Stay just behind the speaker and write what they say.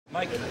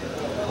Mike.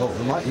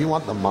 Oh, you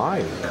want the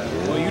mic?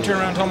 Well, you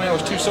turned around and told me I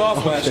was too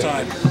soft last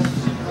time.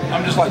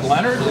 I'm just like,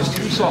 Leonard is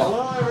too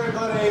soft. Hello,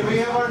 everybody. We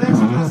have our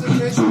next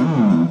presentation.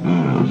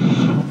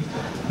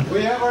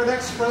 We have our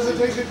next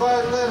presentation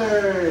by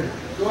Leonard.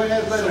 Go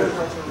ahead, Leonard.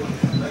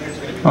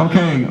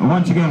 Okay,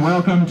 once again,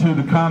 welcome to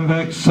the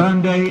CommVEx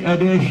Sunday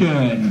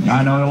edition.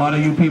 I know a lot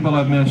of you people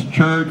have missed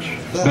church,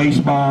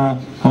 baseball, a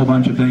whole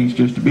bunch of things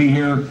just to be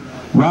here.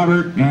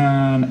 Robert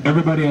and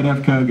everybody at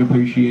FCUG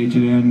appreciates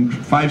it. And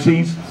 5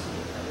 C's?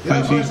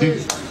 Yeah, 5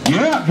 C's?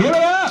 Yeah, give it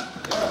up!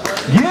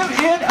 Give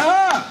it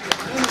up!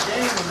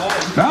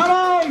 Come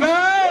on,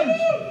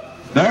 guys!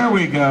 There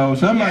we go.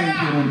 Somebody's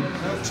getting...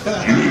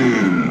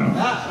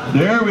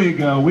 There we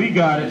go. We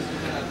got it.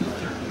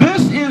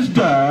 This is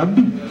dubbed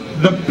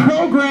the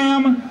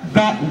program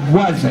that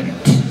wasn't.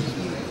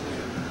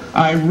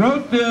 I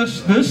wrote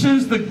this. This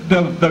is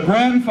the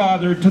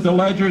grandfather to the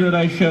ledger that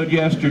I showed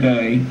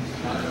yesterday.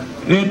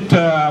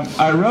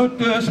 I wrote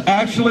this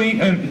actually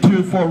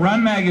for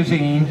Run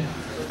Magazine,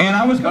 and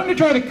I was going to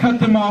try to cut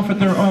them off at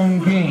their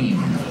own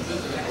game.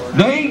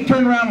 They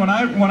turned around when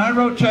I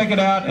wrote Check It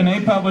Out and they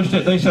published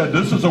it. They said,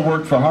 "This is a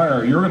work for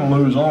hire. You're going to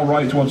lose all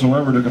rights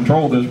whatsoever to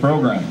control this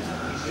program."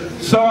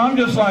 So I'm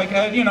just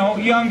like, you know,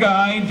 young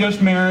guy,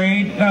 just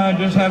married,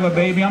 just have a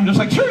baby. I'm just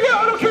like, sure, yeah,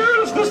 I don't care.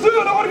 Let's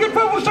do it. I want to get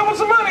published. I want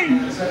some money.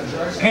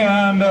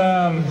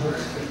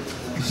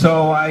 And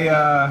so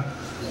I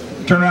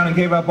turned around and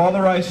gave up all the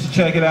rights to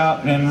Check It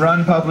Out, and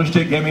Run published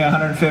it, gave me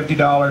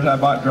 $150. I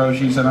bought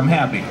groceries, and I'm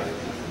happy.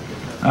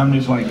 I'm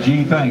just like,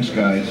 gee, thanks,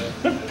 guys.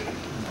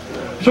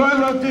 So I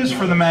wrote this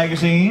for the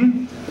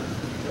magazine,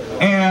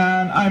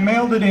 and I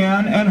mailed it in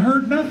and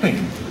heard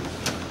nothing.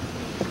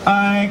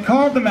 I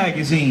called the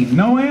magazine,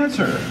 no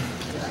answer.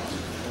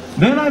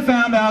 Then I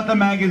found out the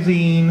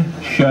magazine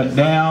shut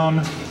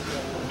down.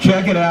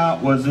 Check It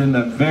Out was in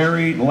the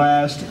very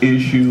last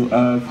issue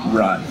of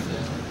Run.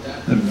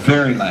 The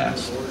very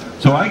last.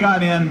 So I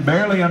got in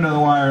barely under the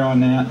wire on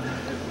that.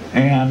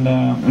 And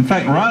in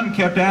fact, Run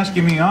kept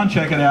asking me on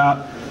Check It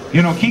Out,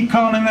 you know, keep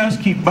calling us,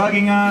 keep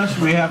bugging us.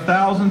 We have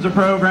thousands of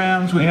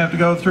programs we have to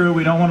go through.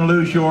 We don't want to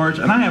lose yours.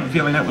 And I have a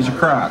feeling that was a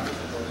crock.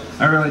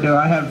 I really do.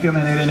 I have a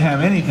feeling they didn't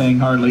have anything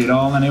hardly at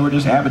all, and they were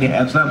just happy to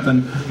have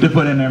something to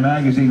put in their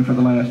magazine for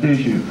the last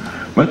issue.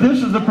 But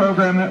this is the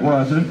program that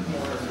wasn't.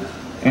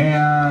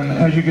 And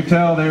as you can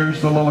tell, there's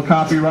the little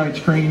copyright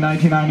screen,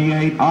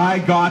 1998. I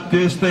got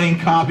this thing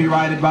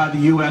copyrighted by the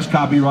U.S.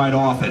 Copyright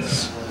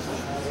Office.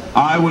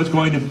 I was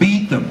going to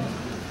beat them,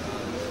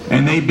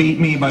 and they beat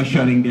me by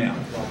shutting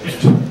down.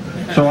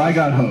 So I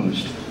got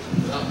hosed.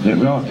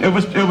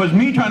 It was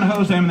me trying to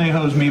hose them, and they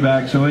hosed me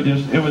back. So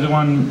it was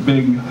one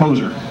big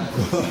hoser.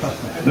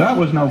 That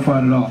was no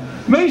fun at all.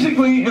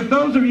 Basically, if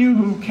those of you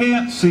who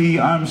can't see,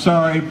 I'm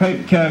sorry,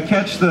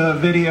 catch the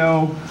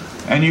video,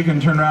 and you can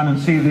turn around and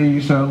see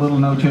these little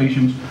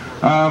notations.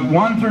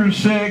 1 through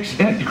 6,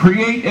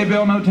 create a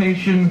bill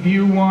notation,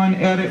 view 1,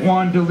 edit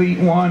 1, delete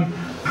 1,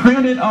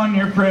 print it on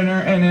your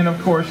printer, and then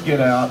of course get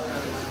out.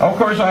 Of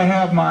course I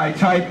have my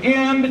type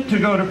in to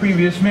go to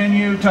previous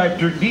menu, type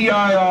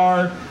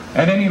dir,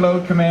 and any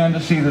load command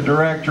to see the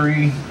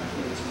directory.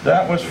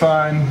 That was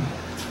fun.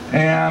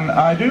 And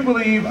I do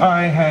believe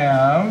I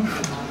have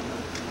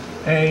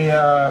a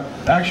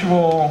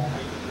actual,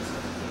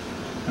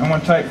 I'm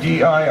going to type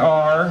dir.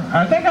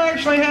 I think I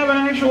actually have an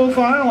actual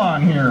file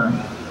on here.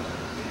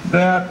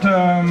 That,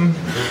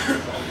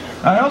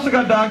 I also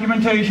got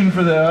documentation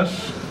for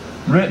this,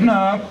 written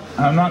up.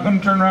 I'm not going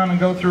to turn around and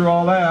go through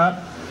all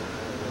that.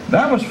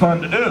 That was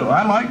fun to do.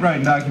 I like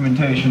writing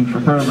documentation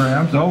for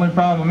programs. The only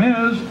problem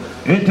is,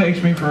 it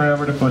takes me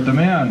forever to put them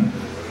in.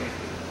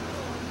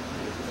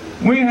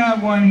 We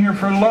have one here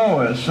for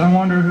Lois. I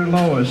wonder who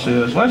Lois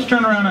is. Let's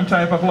turn around and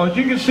type up Lois.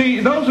 You can see,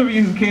 those of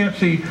you who can't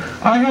see,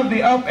 I have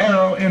the up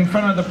arrow in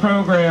front of the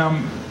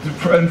program,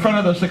 in front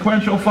of the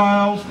sequential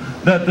files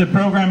that the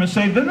program has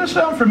saved. Doesn't this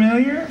sound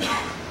familiar?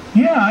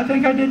 Yeah, I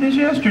think I did this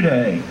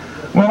yesterday.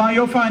 Well,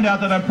 you'll find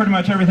out that pretty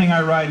much everything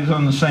I write is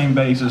on the same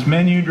basis,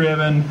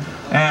 menu-driven,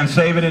 and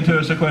save it into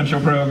a sequential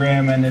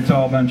program, and it's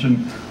all a bunch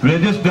of, but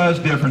it just does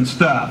different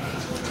stuff.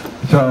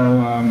 So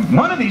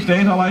one of these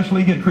days I'll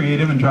actually get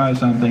creative and try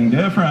something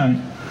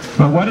different.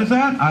 But what is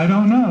that? I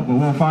don't know, but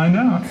we'll find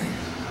out.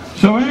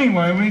 So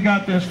anyway, we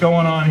got this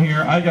going on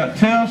here. I got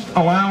test,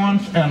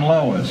 allowance, and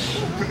Lois.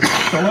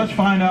 So let's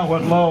find out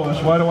what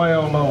Lois, what do I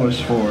owe Lois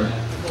for?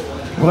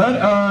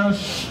 Let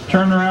us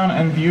turn around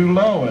and view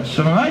Lois.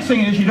 So the nice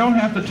thing is you don't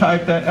have to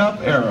type that up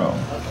arrow.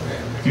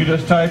 You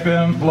just type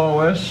in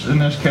Lois in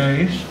this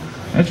case.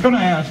 It's going to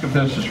ask if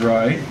this is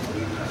right.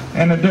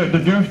 And the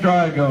disk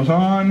drive goes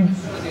on.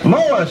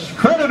 Lois,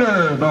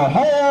 creditor, the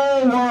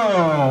whole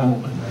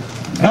world.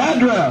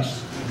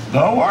 Address,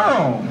 the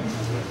world.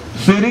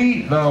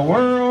 City, the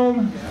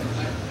world.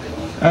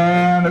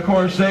 And of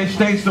course they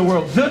states the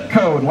world. Zip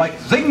code, like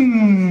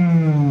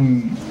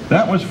zing.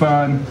 That was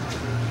fun.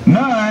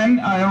 None,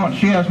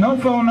 she has no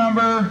phone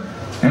number,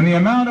 and the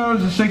amount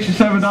owed is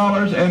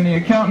 $67, and the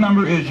account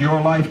number is your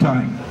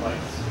lifetime.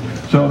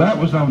 So that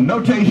was no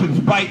notations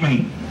bite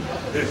me.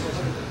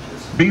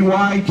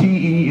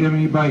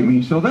 B-Y-T-E-M-E, bite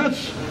me. So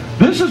this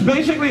is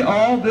basically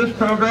all this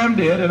program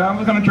did, and I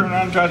was going to turn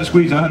around and try to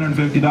squeeze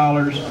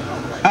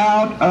 $150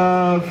 out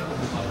of,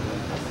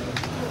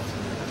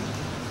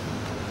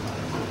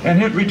 and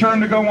hit return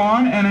to go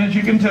on, and as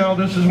you can tell,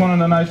 this is one of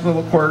the nice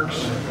little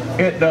quirks.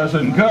 It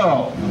doesn't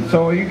go.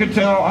 So you could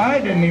tell I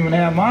didn't even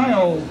have my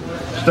old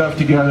stuff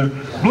together.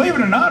 Believe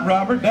it or not,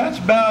 Robert, that's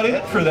about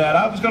it for that.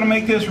 I was going to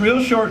make this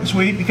real short and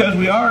sweet because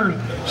we are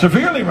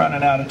severely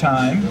running out of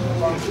time.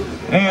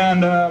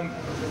 And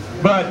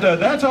but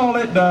that's all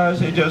it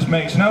does. It just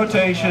makes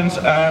notations,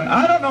 and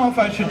I don't know if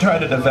I should try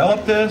to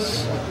develop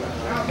this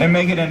and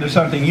make it into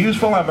something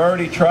useful. I've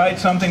already tried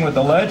something with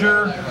the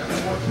ledger,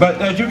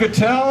 but as you could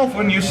tell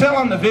when you sell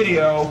on the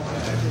video,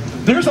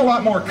 there's a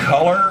lot more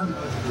color.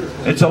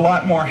 It's a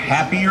lot more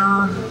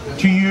happier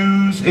to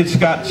use. It's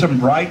got some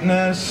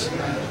brightness,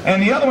 and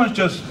the other one's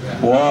just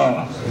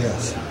blah.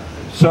 Yes.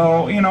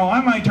 So, you know, I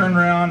might turn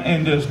around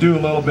and just do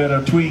a little bit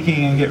of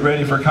tweaking and get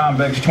ready for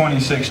CommVEx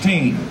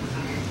 2016.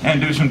 And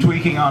do some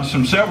tweaking on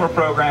several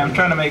programs,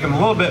 trying to make them a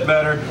little bit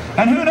better.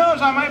 And who knows,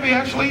 I might be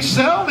actually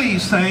sell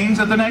these things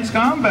at the next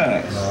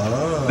CommVEx.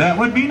 That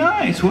would be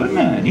nice, wouldn't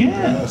it?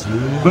 Yeah.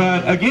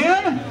 But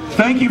again,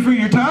 thank you for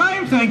your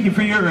time. Thank you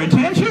for your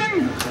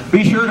attention.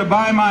 Be sure to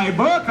buy my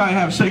book. I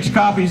have 6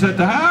 copies at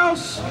the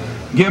house.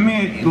 Give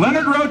me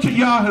Leonard Roach at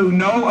Yahoo.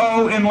 No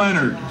O in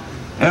Leonard.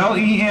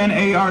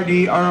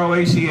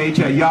 L-E-N-A-R-D-R-O-A-C-H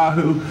at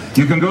Yahoo.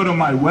 You can go to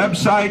my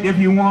website if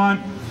you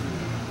want.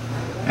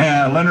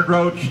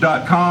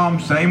 LeonardRoach.com,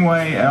 same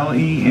way,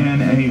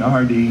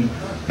 L-E-N-A-R-D.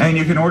 And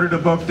you can order the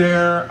book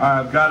there.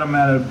 I've got them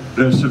at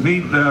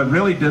a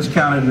really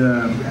discounted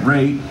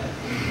rate.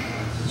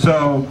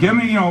 So give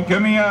me an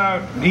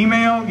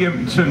email,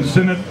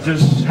 send it,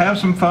 just have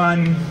some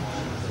fun.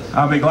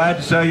 I'll be glad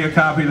to sell you a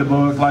copy of the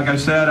book. Like I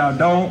said, I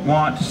don't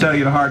want to sell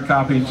you the hard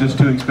copy. It's just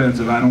too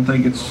expensive. I don't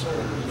think it's,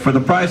 for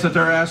the price that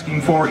they're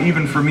asking for,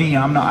 even for me,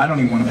 I don't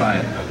even want to buy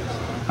it.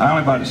 I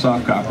only buy the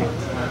soft copy.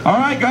 All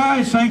right,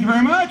 guys, thank you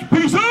very much.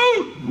 Peace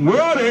out.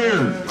 We're out of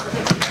here.